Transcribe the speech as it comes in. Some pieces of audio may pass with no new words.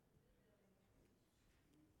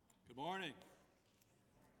Morning.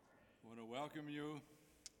 I want to welcome you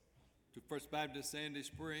to First Baptist Sandy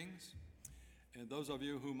Springs. And those of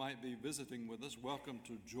you who might be visiting with us, welcome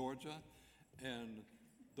to Georgia and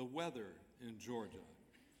the weather in Georgia.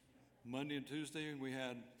 Monday and Tuesday we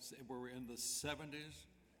were in the 70s.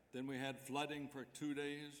 Then we had flooding for 2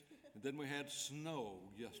 days. And then we had snow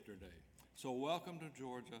yesterday. So welcome to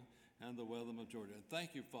Georgia and the weather of Georgia. And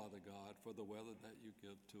thank you, Father God, for the weather that you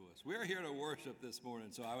give to us. We're here to worship this morning,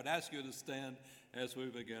 so I would ask you to stand as we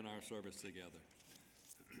begin our service together.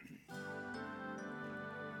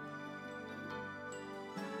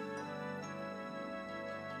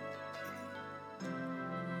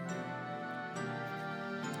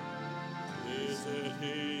 Isn't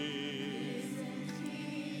he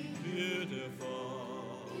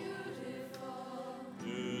beautiful, beautiful,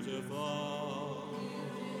 beautiful?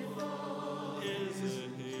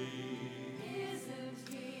 Isn't he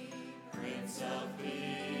Prince of Peace,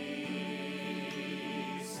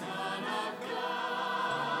 Son of God?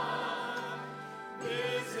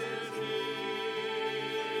 Isn't he?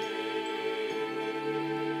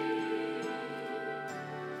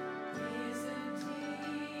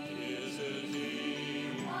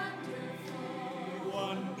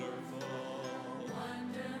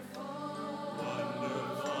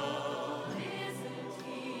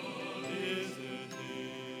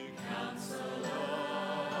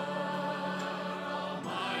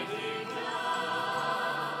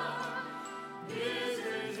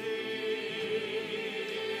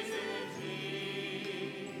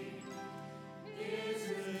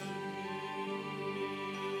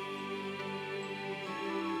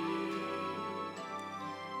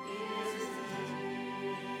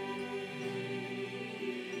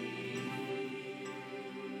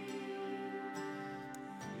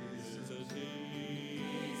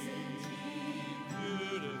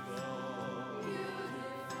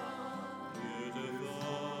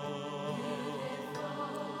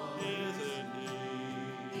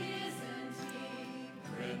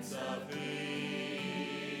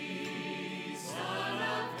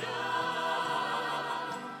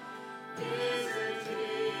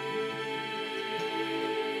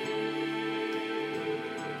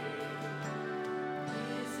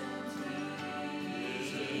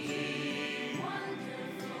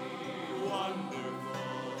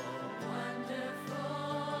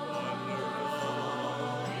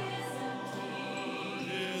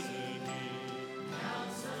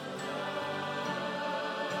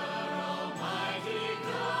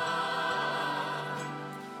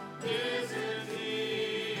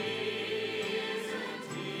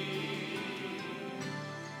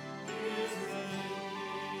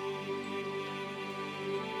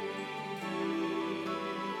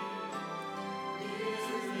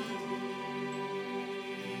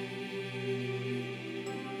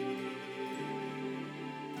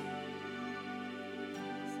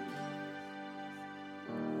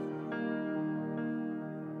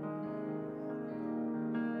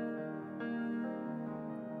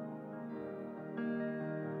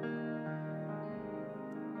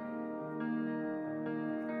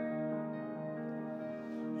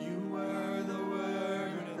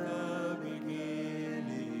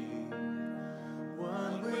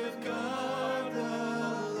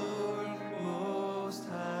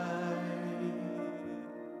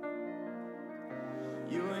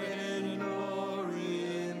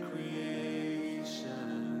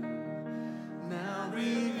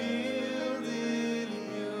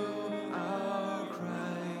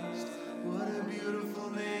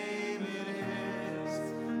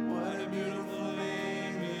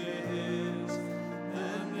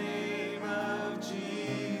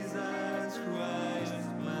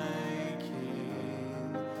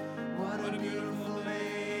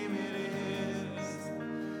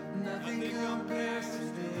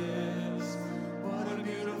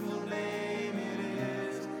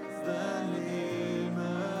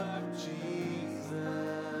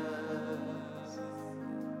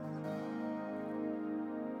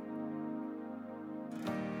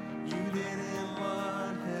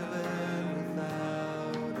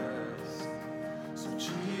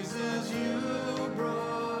 Jesus, you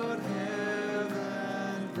brought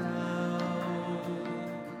heaven down.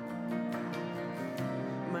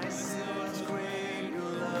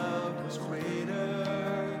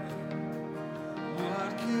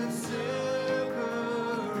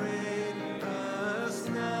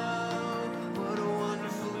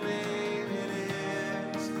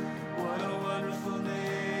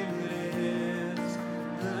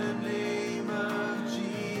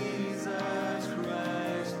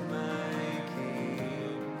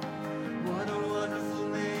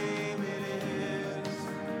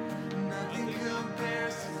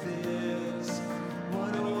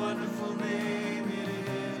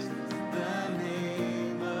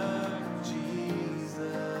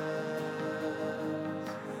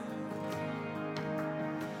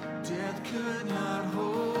 death could not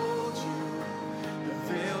hold you.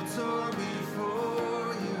 The veil tore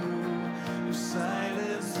before you. You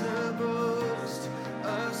silenced the boast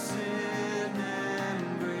of sin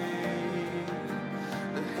and grave.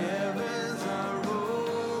 The heavens are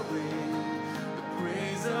roaring the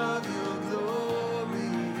praise of your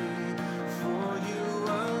glory. For you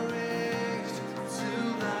are raised to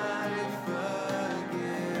life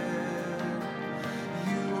again.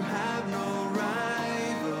 You have no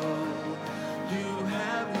rival, you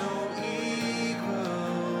have no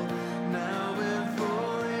equal. Now and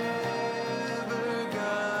forever,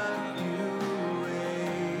 God, you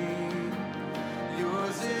reign.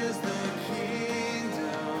 Yours is the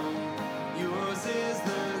kingdom, yours is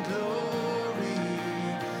the glory,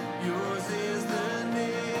 yours is the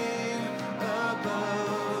name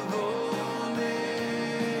above all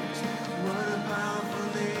names. What a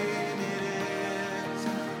powerful name it is.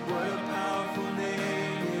 What a powerful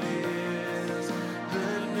name it is.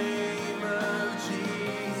 The name of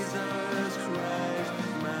Jesus Christ,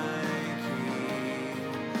 my King.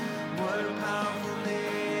 What a powerful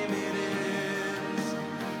name it is.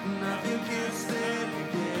 Nothing can stand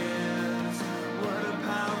against. What a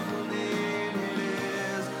powerful name it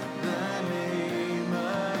is. The name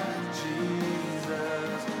of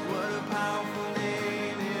Jesus. What a powerful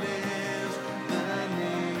name it is. The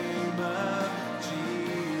name of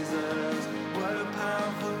Jesus. What a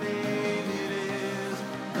powerful name it is.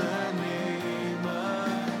 The name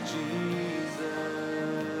of Jesus.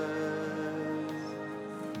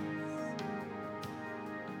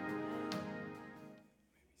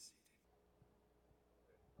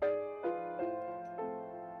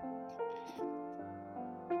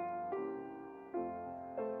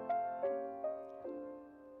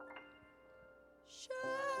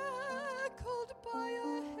 Shackled by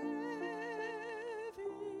a heavy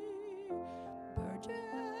burden,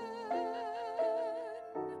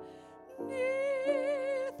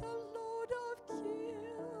 neath a load of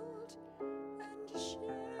guilt and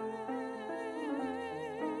shame,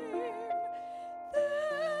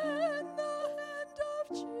 then the hand of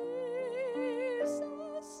Jesus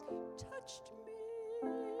touched me.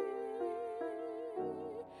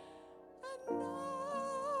 And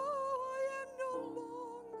now I am no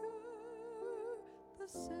longer the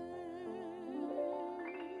same.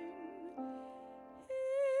 He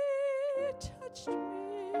touched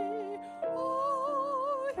me,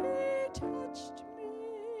 oh, he touched me,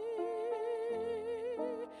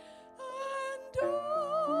 and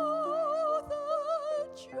oh,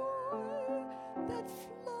 the joy that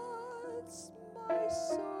floods my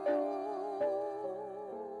soul.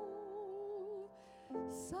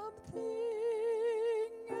 Something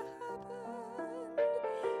happened,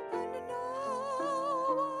 and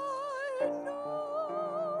now I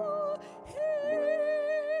know he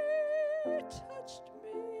touched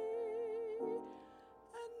me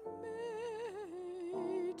and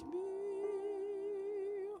made me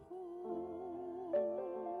whole.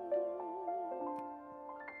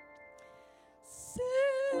 Since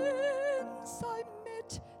I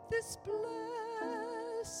met this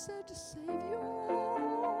blessed Savior,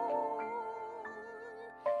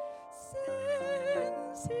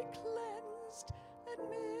 since he cleansed and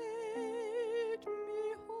made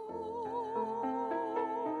me whole,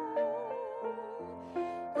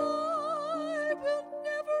 I will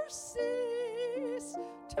never cease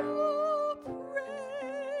to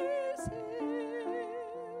praise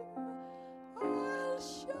him. I'll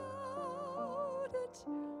shout it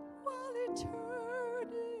while eternity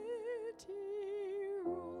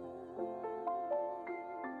rolls.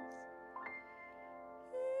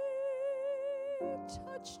 He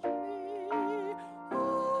touched me,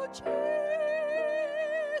 oh,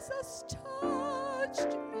 Jesus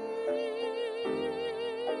touched me,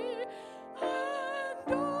 and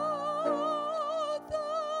oh,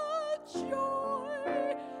 the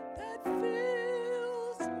joy that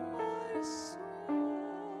fills my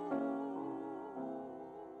soul.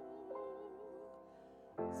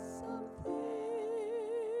 Something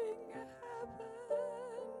happened,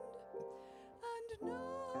 and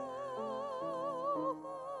now I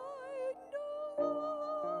know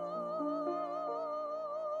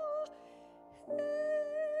he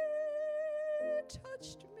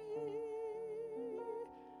touched me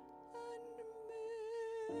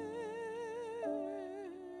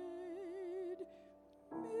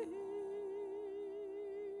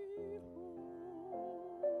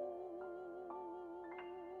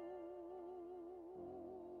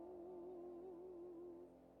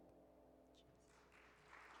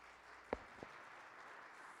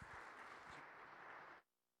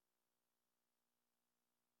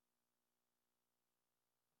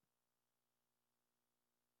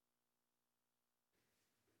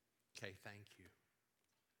Okay, thank you.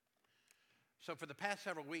 So for the past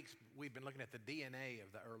several weeks, we've been looking at the DNA of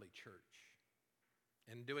the early church.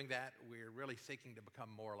 In doing that, we're really seeking to become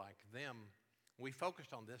more like them. We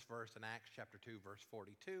focused on this verse in Acts chapter 2, verse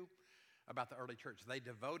 42, about the early church. They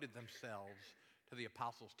devoted themselves to the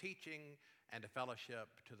apostles' teaching and to fellowship,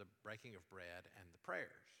 to the breaking of bread and the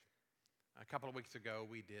prayers. A couple of weeks ago,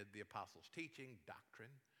 we did the apostles' teaching,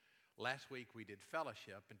 doctrine. Last week, we did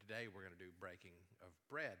fellowship, and today we're going to do breaking of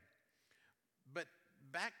bread. But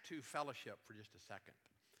back to fellowship for just a second.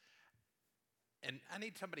 And I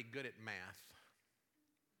need somebody good at math.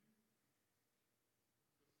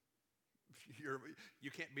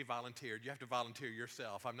 You can't be volunteered. You have to volunteer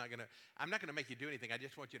yourself. I'm not gonna make you do anything. I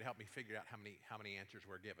just want you to help me figure out how many answers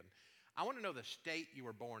we're given. I want to know the state you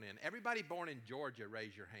were born in. Everybody born in Georgia,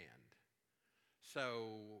 raise your hand.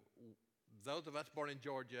 So those of us born in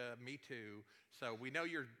Georgia, me too. So we know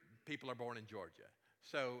your people are born in Georgia.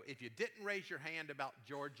 So if you didn't raise your hand about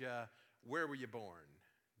Georgia, where were you born?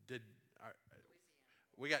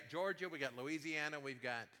 We got Georgia, we got Louisiana, we've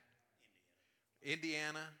got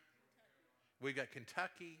Indiana, we've got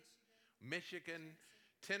Kentucky, Michigan,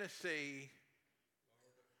 Tennessee.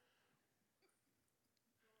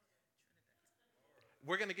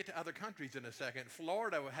 We're going to get to other countries in a second.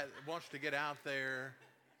 Florida wants to get out there.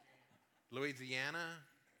 Louisiana,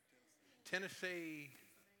 Tennessee,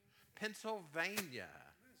 Pennsylvania,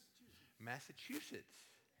 Massachusetts,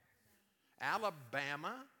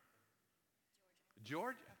 Alabama,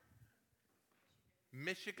 Georgia,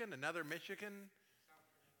 Michigan, another Michigan,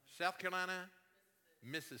 South Carolina,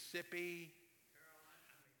 Mississippi,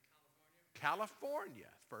 California,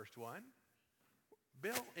 first one.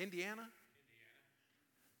 Bill, Indiana?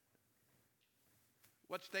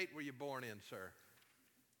 What state were you born in, sir?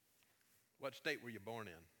 What state were you born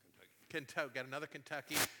in? Kentucky. Got another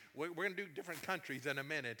Kentucky. We're going to do different countries in a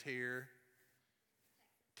minute here.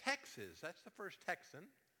 Texas. That's the first Texan.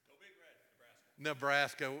 Go Big Red,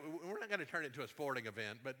 Nebraska. Nebraska. We're not going to turn it into a sporting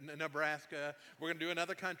event, but Nebraska. We're going to do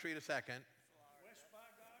another country in a second.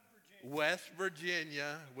 West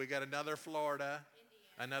Virginia. We got another Florida.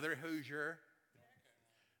 Another Hoosier.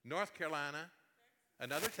 North Carolina.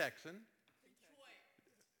 Another Texan.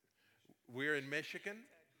 We're in Michigan.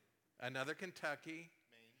 Another Kentucky.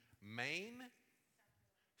 Maine.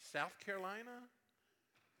 South Carolina.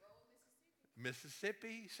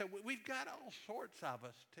 Mississippi. So we've got all sorts of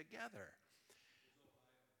us together.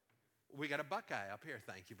 We got a Buckeye up here.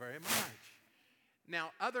 Thank you very much.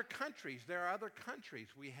 Now, other countries, there are other countries.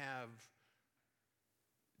 We have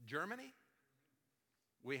Germany.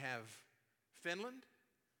 We have Finland.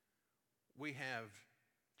 We have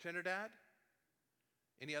Trinidad.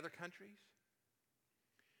 Any other countries?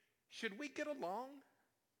 Should we get along?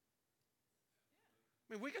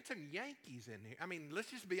 I mean, we got some Yankees in here. I mean,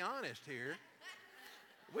 let's just be honest here.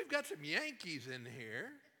 We've got some Yankees in here.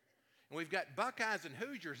 And we've got Buckeyes and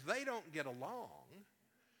Hoosiers. They don't get along.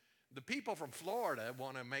 The people from Florida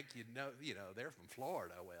want to make you know, they're from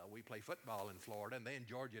Florida. Well, we play football in Florida, and they in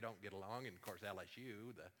Georgia don't get along. And, of course,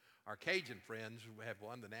 LSU, our Cajun friends have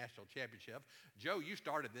won the national championship. Joe, you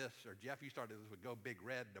started this, or Jeff, you started this with Go Big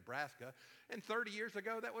Red, Nebraska. And 30 years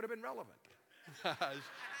ago, that would have been relevant.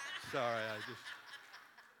 Sorry,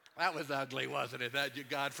 that was ugly, wasn't it?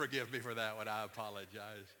 God forgive me for that one. I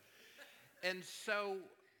apologize. And so,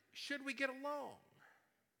 should we get along?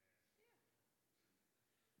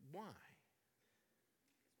 Why?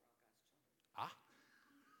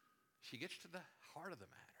 She gets to the heart of the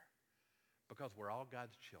matter. Because we're all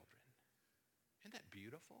God's children. Isn't that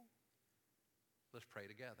beautiful? Let's pray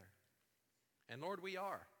together. And Lord, we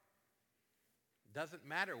are. Doesn't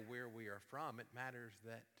matter where we are from. It matters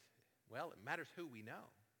it matters who we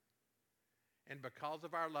know. And because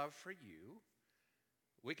of our love for you,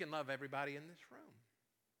 we can love everybody in this room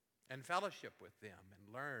and fellowship with them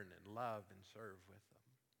and learn and love and serve with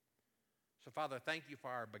them. So, Father, thank you for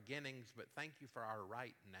our beginnings, but thank you for our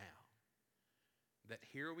right now. That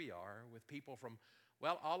here we are with people from,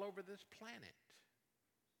 all over this planet.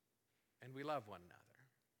 And we love one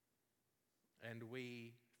another. And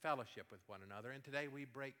we fellowship with one another. And today we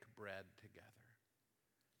break bread together.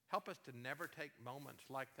 Help us to never take moments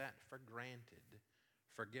like that for granted.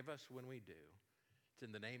 Forgive us when we do. It's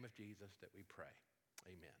in the name of Jesus that we pray.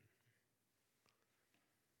 Amen.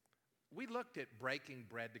 We looked at breaking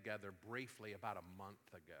bread together briefly about a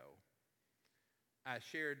month ago. I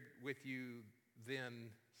shared with you then,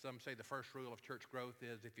 some say the first rule of church growth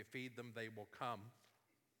is if you feed them, they will come.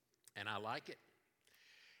 And I like it.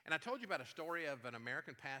 And I told you about a story of an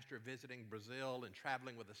American pastor visiting Brazil and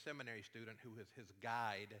traveling with a seminary student who was his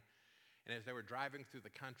guide. And as they were driving through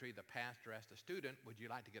the country, the pastor asked the student, would you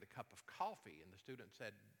like to get a cup of coffee? And the student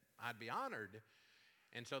said, I'd be honored.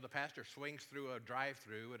 And so the pastor swings through a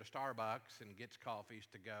drive-through at a Starbucks and gets coffees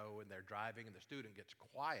to go, and they're driving, and the student gets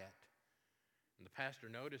quiet. And the pastor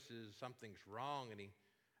notices something's wrong, and he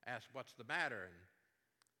asks, what's the matter? And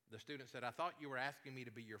the student said, I thought you were asking me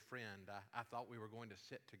to be your friend. I thought we were going to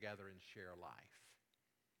sit together and share life.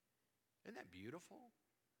 Isn't that beautiful?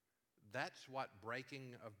 That's what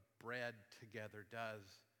breaking of bread together does.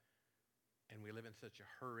 And we live in such a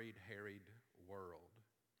hurried, harried world.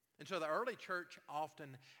 And so the early church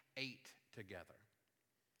often ate together.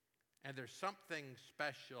 And there's something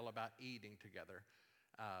special about eating together.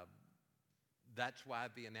 That's why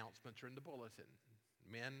the announcements are in the bulletin.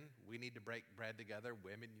 Men, we need to break bread together.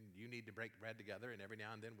 Women, you need to break bread together. And every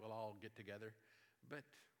now and then we'll all get together. But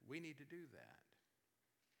we need to do that.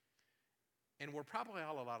 And we're probably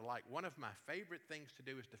all a lot alike. One of my favorite things to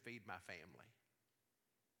do is to feed my family.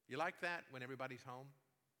 You like that when everybody's home?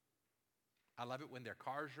 I love it when their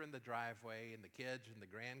cars are in the driveway and the kids and the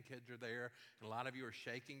grandkids are there. And a lot of you are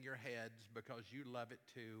shaking your heads because you love it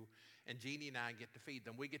too. And Jeannie and I get to feed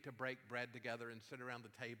them. We get to break bread together and sit around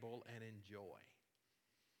the table and enjoy.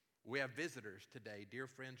 We have visitors today, dear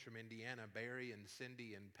friends from Indiana, Barry and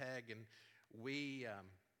Cindy and Peg. And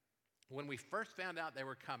when we first found out they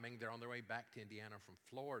were coming, they're on their way back to Indiana from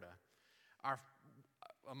Florida.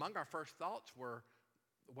 Among our first thoughts were,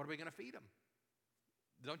 what are we going to feed them?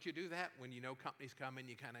 Don't you do that when you know company's coming?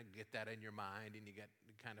 You kind of get that in your mind and you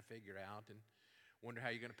kind of figure out and wonder how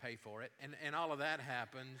you're going to pay for it. And all of that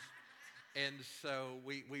happens. And so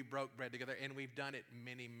we broke bread together, and we've done it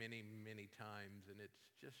many, many, many times, and it's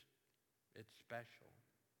special.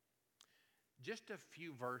 Just a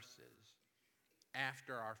few verses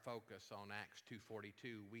after our focus on Acts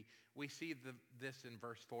 2:42, we see this in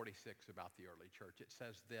verse 46 about the early church. It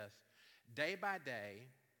says this, day by day,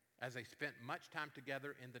 as they spent much time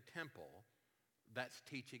together in the temple, that's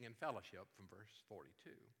teaching and fellowship from verse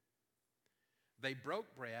 42. They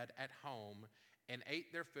broke bread at home and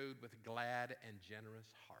ate their food with glad and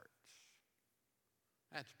generous hearts.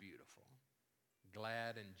 That's beautiful.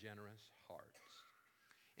 Glad and generous hearts.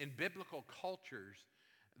 In biblical cultures,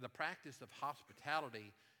 the practice of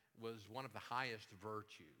hospitality was one of the highest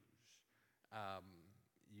virtues.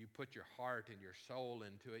 You put your heart and your soul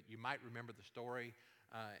into it. You might remember the story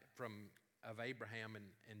of Abraham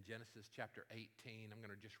in Genesis chapter 18. I'm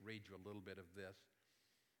going to just read you a little bit of this.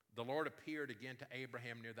 The Lord appeared again to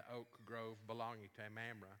Abraham near the oak grove belonging to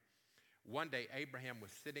Mamre. One day, Abraham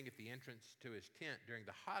was sitting at the entrance to his tent during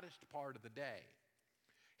the hottest part of the day.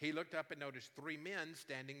 He looked up and noticed 3 men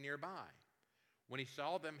standing nearby. When he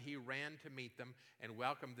saw them, he ran to meet them and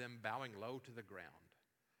welcomed them, bowing low to the ground.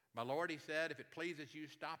 My Lord, he said, if it pleases you,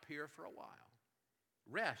 stop here for a while.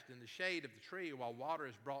 Rest in the shade of the tree while water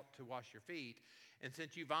is brought to wash your feet. And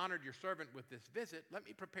since you've honored your servant with this visit, let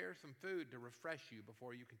me prepare some food to refresh you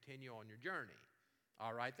before you continue on your journey.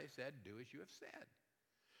 All right, they said, do as you have said.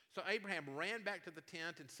 So Abraham ran back to the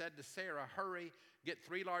tent and said to Sarah, hurry, get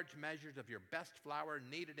 3 large measures of your best flour,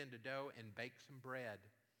 knead it into dough, and bake some bread.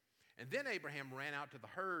 And then Abraham ran out to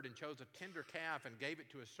the herd and chose a tender calf and gave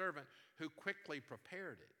it to his servant, who quickly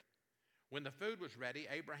prepared it. When the food was ready,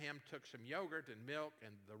 Abraham took some yogurt and milk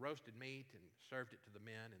and the roasted meat and served it to the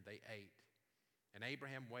men, and they ate. And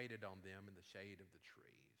Abraham waited on them in the shade of the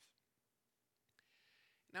trees.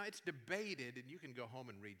 Now it's debated, and you can go home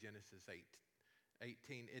and read Genesis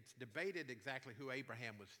 18. It's debated exactly who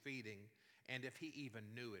Abraham was feeding and if he even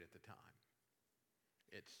knew it at the time.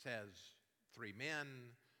 It says 3 men,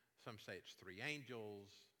 some say it's 3 angels,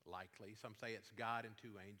 likely. Some say it's God and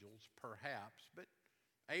 2 angels, perhaps. But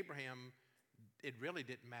Abraham, it really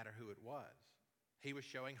didn't matter who it was. He was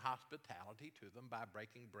showing hospitality to them by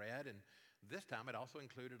breaking bread, and this time it also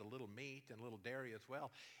included a little meat and a little dairy as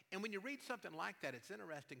well. And when you read something like that, it's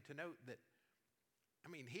interesting to note that,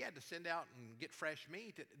 he had to send out and get fresh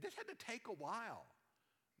meat. This had to take a while.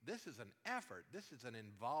 This is an effort. This is an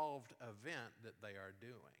involved event that they are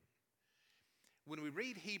doing. When we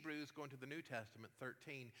read Hebrews going to the New Testament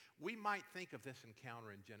 13, we might think of this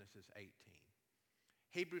encounter in Genesis 18.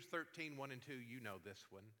 Hebrews 13, 1 and 2, you know this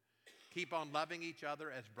one. Keep on loving each other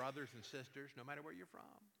as brothers and sisters, no matter where you're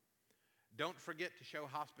from. Don't forget to show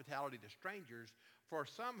hospitality to strangers, for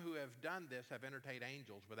some who have done this have entertained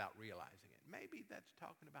angels without realizing it. Maybe that's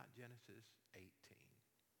talking about Genesis 18.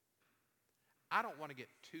 I don't want to get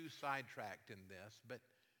too sidetracked in this, but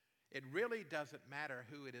it really doesn't matter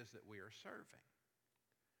who it is that we are serving.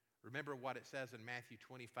 Remember what it says in Matthew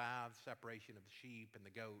 25, separation of the sheep and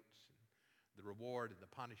the goats, and the reward and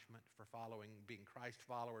the punishment for being Christ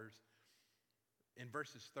followers. In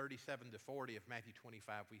verses 37 to 40 of Matthew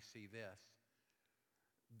 25, we see this.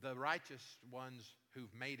 The righteous ones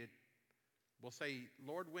who've made it will say,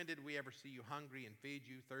 Lord, when did we ever see you hungry and feed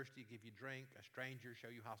you, thirsty, give you drink, a stranger,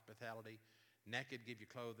 show you hospitality, naked, give you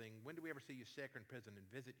clothing? When did we ever see you sick or in prison and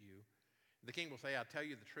visit you? The king will say, I'll tell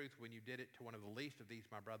you the truth, when you did it to one of the least of these,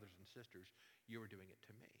 my brothers and sisters, you were doing it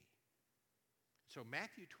to me. So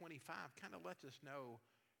Matthew 25 kind of lets us know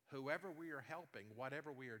whoever we are helping,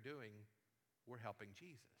 whatever we are doing, we're helping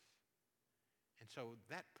Jesus. And so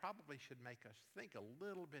that probably should make us think a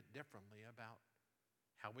little bit differently about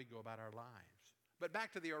how we go about our lives. But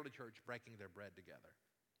back to the early church breaking their bread together.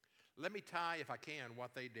 Let me tie, if I can,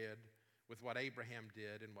 what they did with what Abraham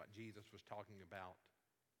did and what Jesus was talking about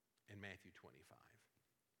in Matthew 25.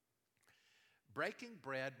 Breaking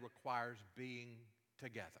bread requires being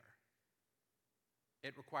together.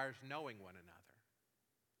 It requires knowing one another.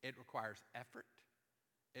 It requires effort.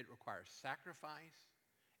 It requires sacrifice.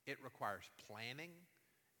 It requires planning.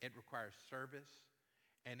 It requires service.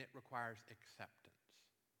 And it requires acceptance.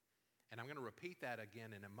 And I'm going to repeat that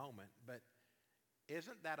again in a moment, but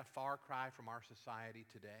isn't that a far cry from our society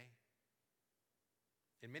today?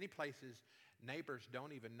 In many places, neighbors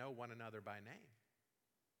don't even know one another by name.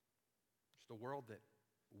 It's the world that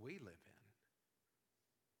we live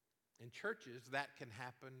in. In churches, that can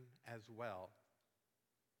happen as well.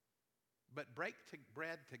 But break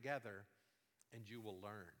bread together and you will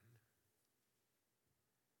learn.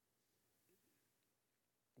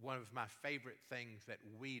 One of my favorite things that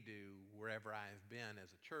we do wherever I've been as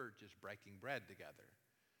a church is breaking bread together.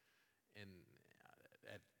 And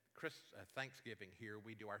at Thanksgiving here,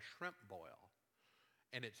 we do our shrimp boil.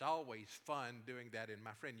 And it's always fun doing that. And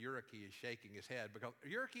my friend Yuriki is shaking his head because,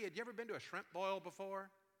 Yuriki, had you ever been to a shrimp boil before?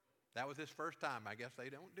 That was his first time. I guess they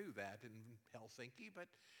don't do that in Helsinki, but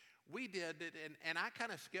we did it. And I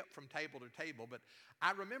kind of skipped from table to table, but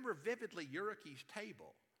I remember vividly Yuriki's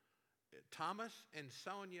table. Thomas and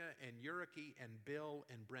Sonia and Yuriki and Bill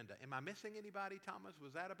and Brenda. Am I missing anybody, Thomas?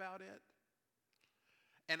 Was that about it?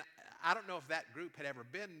 And I don't know if that group had ever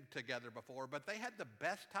been together before, but they had the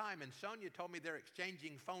best time. And Sonia told me they're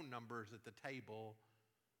exchanging phone numbers at the table.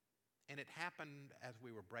 And it happened as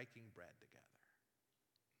we were breaking bread together.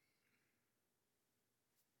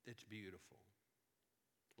 It's beautiful.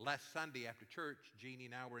 Last Sunday after church, Jeannie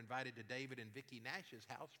and I were invited to David and Vicki Nash's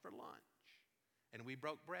house for lunch. And we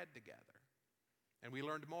broke bread together. And we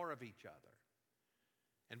learned more of each other.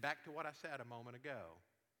 And back to what I said a moment ago.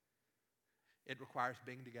 It requires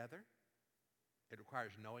being together. It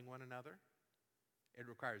requires knowing one another. It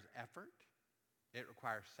requires effort. It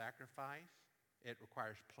requires sacrifice. It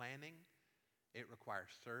requires planning. It requires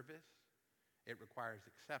service. It requires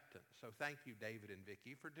acceptance. So thank you, David and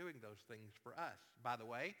Vicki, for doing those things for us. By the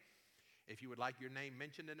way, if you would like your name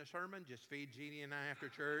mentioned in a sermon, just feed Jeannie and I after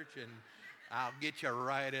church, and I'll get you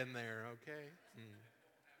right in there, okay?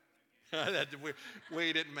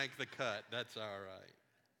 We didn't make the cut. That's all right.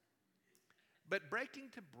 But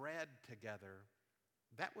breaking to bread together,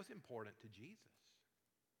 that was important to Jesus.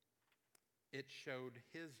 It showed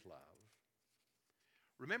his love.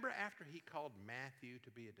 Remember after he called Matthew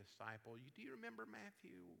to be a disciple, do you remember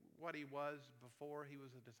Matthew, what he was before he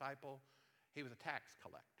was a disciple? He was a tax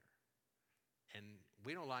collector. And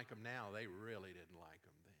we don't like him now. They really didn't like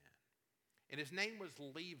him then. And his name was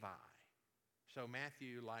Levi. So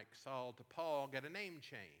Matthew, like Saul to Paul, got a name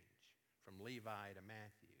change from Levi to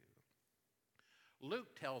Matthew.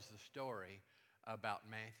 Luke tells the story about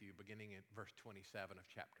Matthew beginning at verse 27 of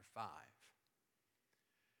chapter 5.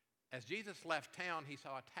 As Jesus left town, he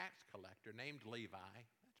saw a tax collector named Levi,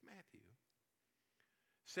 that's Matthew,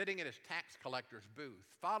 sitting at his tax collector's booth.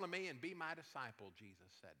 Follow me and be my disciple,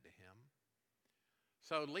 Jesus said to him.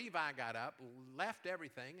 So Levi got up, left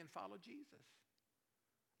everything, and followed Jesus.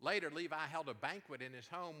 Later, Levi held a banquet in his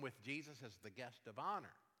home with Jesus as the guest of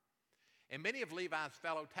honor. And many of Levi's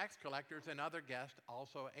fellow tax collectors and other guests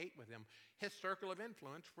also ate with him. His circle of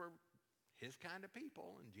influence were his kind of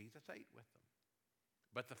people, and Jesus ate with them.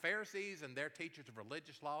 But the Pharisees and their teachers of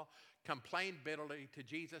religious law complained bitterly to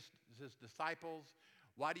Jesus' disciples,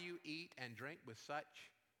 "Why do you eat and drink with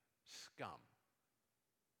such scum?"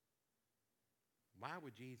 Why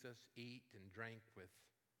would Jesus eat and drink with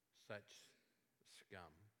such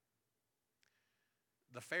scum?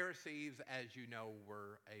 The Pharisees, as you know,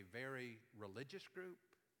 were a very religious group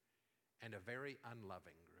and a very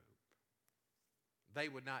unloving group. They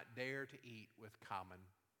would not dare to eat with common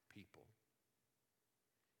people.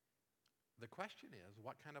 The question is,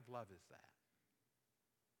 what kind of love is that?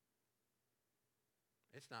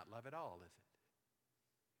 It's not love at all, is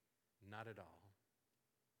it? Not at all.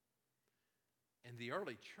 In the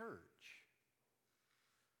early church,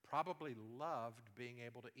 probably loved being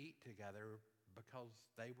able to eat together because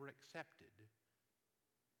they were accepted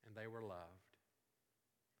and they were loved.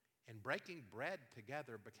 And breaking bread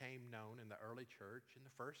together became known in the early church in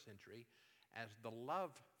the first century as the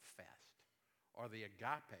love fest or the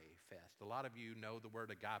agape fest. A lot of you know the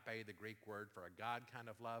word agape, the Greek word for a God kind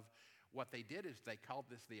of love. What they did is they called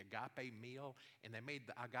this the agape meal, and they made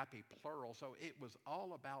the agape plural, so it was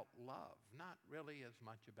all about love, not really as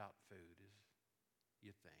much about food as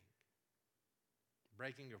you think.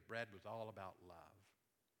 Breaking of bread was all about love.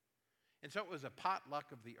 And so it was a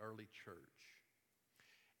potluck of the early church.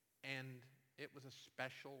 And it was a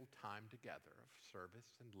special time together of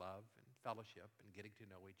service and love and fellowship and getting to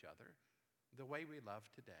know each other the way we love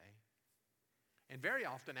today. And very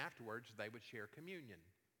often afterwards, they would share communion,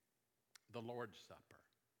 the Lord's Supper.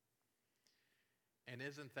 And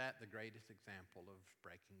isn't that the greatest example of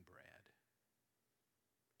breaking bread?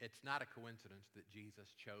 It's not a coincidence that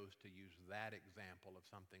Jesus chose to use that example of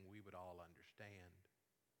something we would all understand.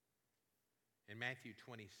 In Matthew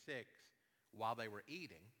 26, while they were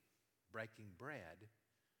eating, breaking bread,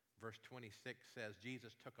 verse 26 says,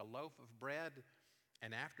 Jesus took a loaf of bread,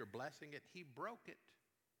 and after blessing it, he broke it,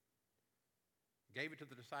 gave it to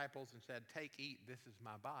the disciples, and said, "Take, eat, this is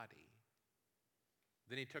my body."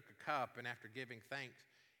 Then he took a cup, and after giving thanks,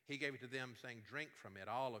 he gave it to them, saying, "Drink from it,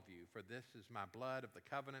 all of you, for this is my blood of the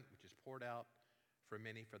covenant, which is poured out for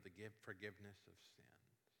many for the forgiveness of sins."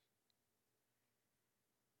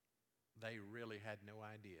 They really had no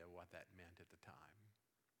idea what that meant at the time.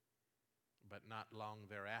 But not long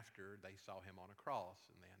thereafter, they saw him on a cross,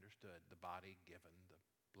 and they understood the body given, the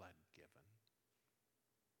blood given.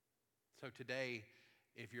 So today,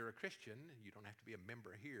 if you're a Christian, you don't have to be a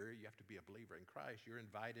member here. You have to be a believer in Christ. You're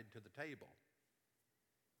invited to the table.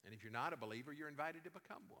 And if you're not a believer, you're invited to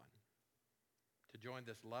become one, to join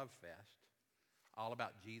this love fest, all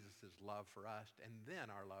about Jesus' love for us and then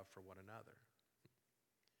our love for one another.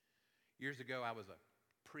 Years ago, I was a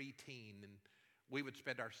preteen, and we would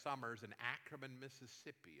spend our summers in Ackerman,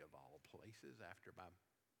 Mississippi, of all places, after my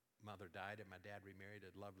mother died and my dad remarried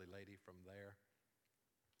a lovely lady from there.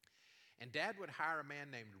 And Dad would hire a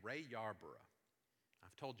man named Ray Yarborough.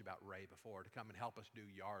 I've told you about Ray before, to come and help us do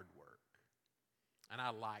yard work. And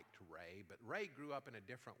I liked Ray, but Ray grew up in a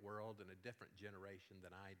different world and a different generation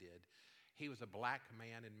than I did. He was a black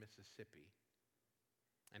man in Mississippi,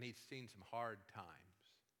 and he'd seen some hard times.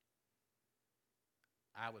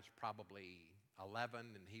 I was probably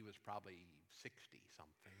 11, and he was probably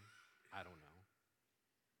 60-something. I don't know.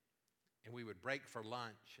 And we would break for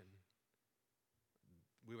lunch, and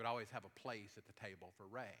we would always have a place at the table for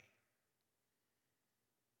Ray.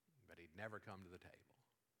 But he'd never come to the table.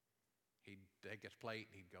 He'd take his plate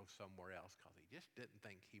and he'd go somewhere else because he just didn't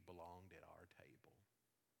think he belonged at our table.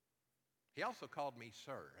 He also called me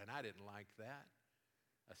sir, and I didn't like that.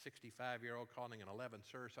 A 65-year-old calling an 11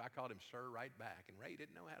 sir, so I called him sir right back. And Ray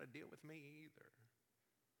didn't know how to deal with me either.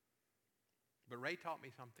 But Ray taught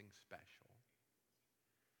me something special.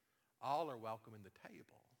 All are welcome in the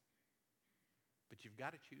table, but you've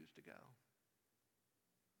got to choose to go.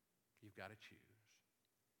 You've got to choose.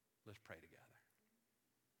 Let's pray together.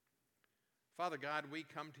 Father God, we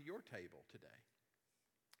come to your table today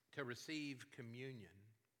to receive communion.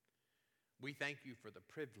 We thank you for the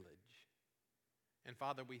privilege. And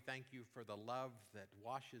Father, we thank you for the love that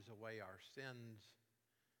washes away our sins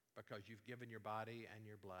because you've given your body and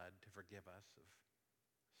your blood to forgive us of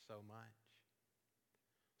so much.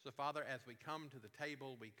 So Father, as we come to the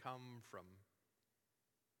table, we come from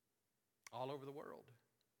all over the world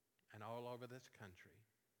and all over this country.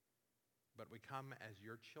 But we come as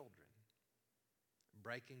your children,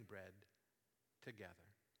 breaking bread together.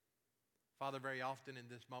 Father, very often in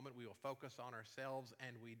this moment we will focus on ourselves,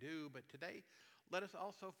 and we do, but today let us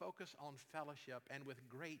also focus on fellowship, and with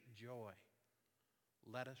great joy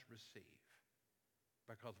let us receive,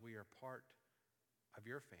 because we are part of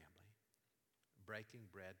your family, breaking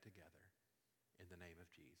bread together in the name of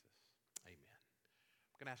Jesus. Amen.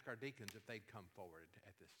 I'm going to ask our deacons if they'd come forward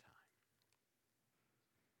at this time.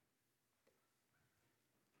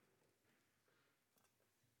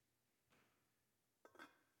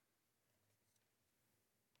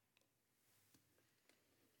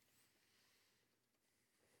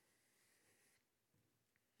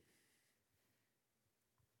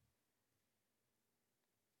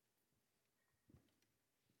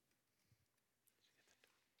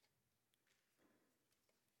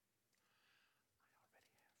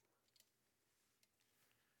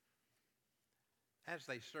 As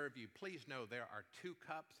they serve you, please know there are 2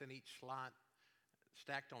 cups in each slot,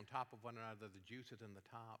 stacked on top of one another. The juice is in the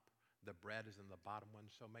top, the bread is in the bottom one,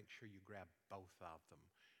 so make sure you grab both of them.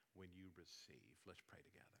 when you receive. Let's pray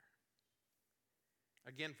together.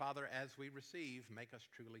 Again, Father, as we receive, make us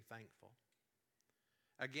truly thankful.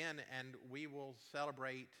 Again, and we will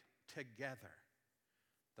celebrate together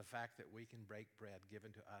the fact that we can break bread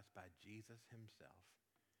given to us by Jesus himself.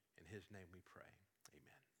 In his name we pray.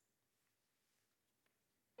 Amen.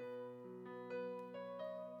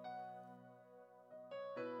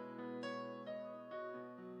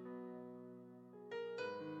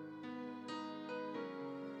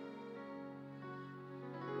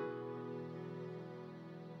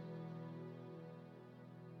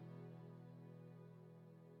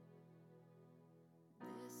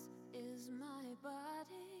 This is my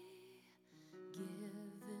body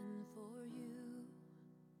given for you.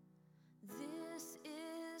 This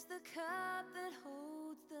is the cup that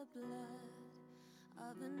holds the blood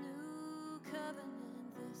of the new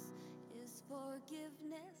covenant. This is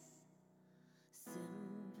forgiveness,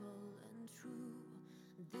 simple and true.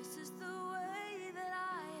 This is the way that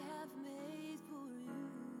I have made for you.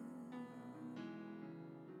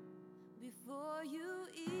 Before you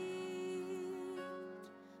eat,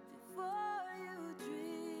 before you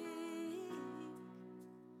drink,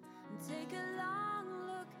 take a long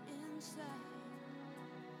look inside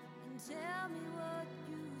and tell me what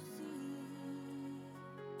you see.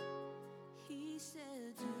 He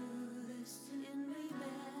said, do this in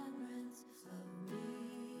remembrance of me.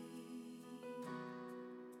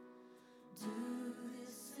 Do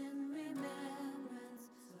this in remembrance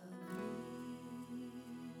of me.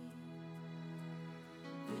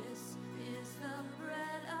 This is the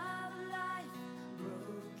bread of life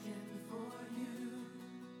broken for you.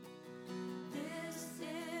 This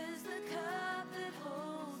is the cup that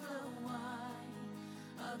holds the wine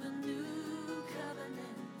of a new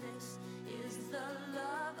covenant. This is the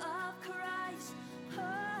love of Christ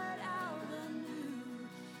poured out anew.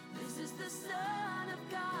 This is the Son of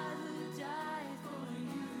God who died for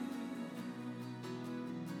you.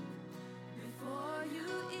 Before you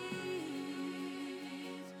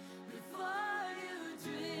eat, before you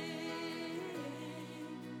drink,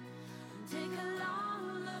 take a long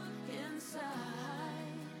look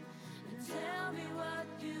inside and tell me what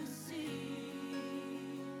you see.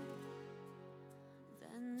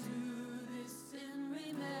 Then do this in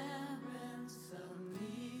remembrance of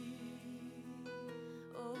me.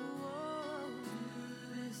 Oh, do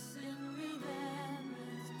this in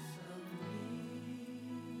remembrance of me.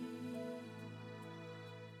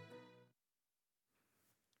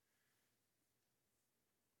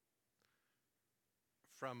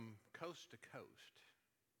 From coast to coast,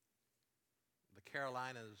 the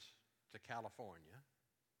Carolinas to California,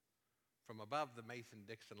 from above the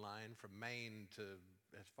Mason-Dixon line, from Maine to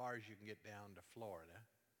as far as you can get down to Florida,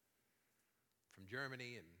 from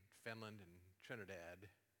Germany and Finland and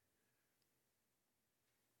Trinidad,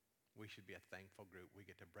 we should be a thankful group. We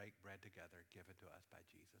get to break bread together given to us by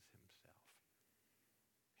Jesus himself.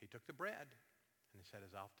 He took the bread and he said,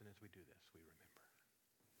 as often as we do this, we remember.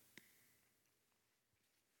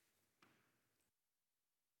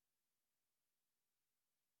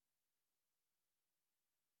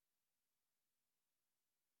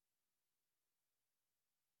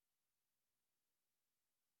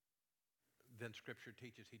 Then Scripture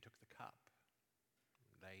teaches he took the cup.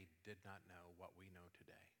 They did not know what we know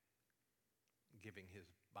today, giving his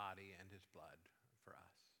body and his blood for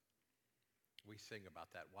us. We sing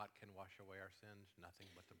about that. What can wash away our sins?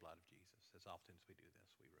 Nothing but the blood of Jesus. As often as we do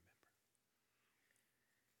this, we remember.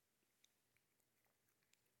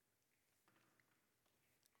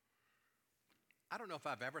 I don't know if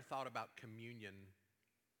I've ever thought about communion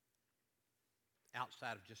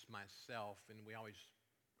outside of just myself, and we always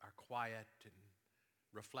are quiet and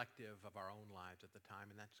reflective of our own lives at the time,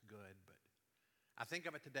 and that's good, but I think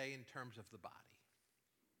of it today in terms of the body,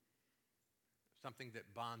 something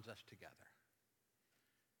that bonds us together.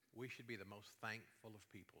 We should be the most thankful of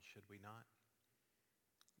people, should we not?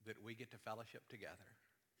 That we get to fellowship together,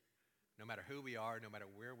 no matter who we are, no matter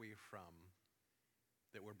where we're from,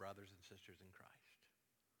 that we're brothers and sisters in Christ.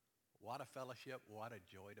 What a fellowship, what a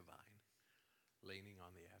joy divine, leaning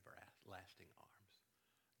on the everlasting arms.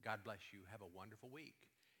 God bless you. Have a wonderful week.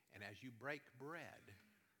 And as you break bread,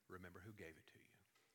 remember who gave it to you.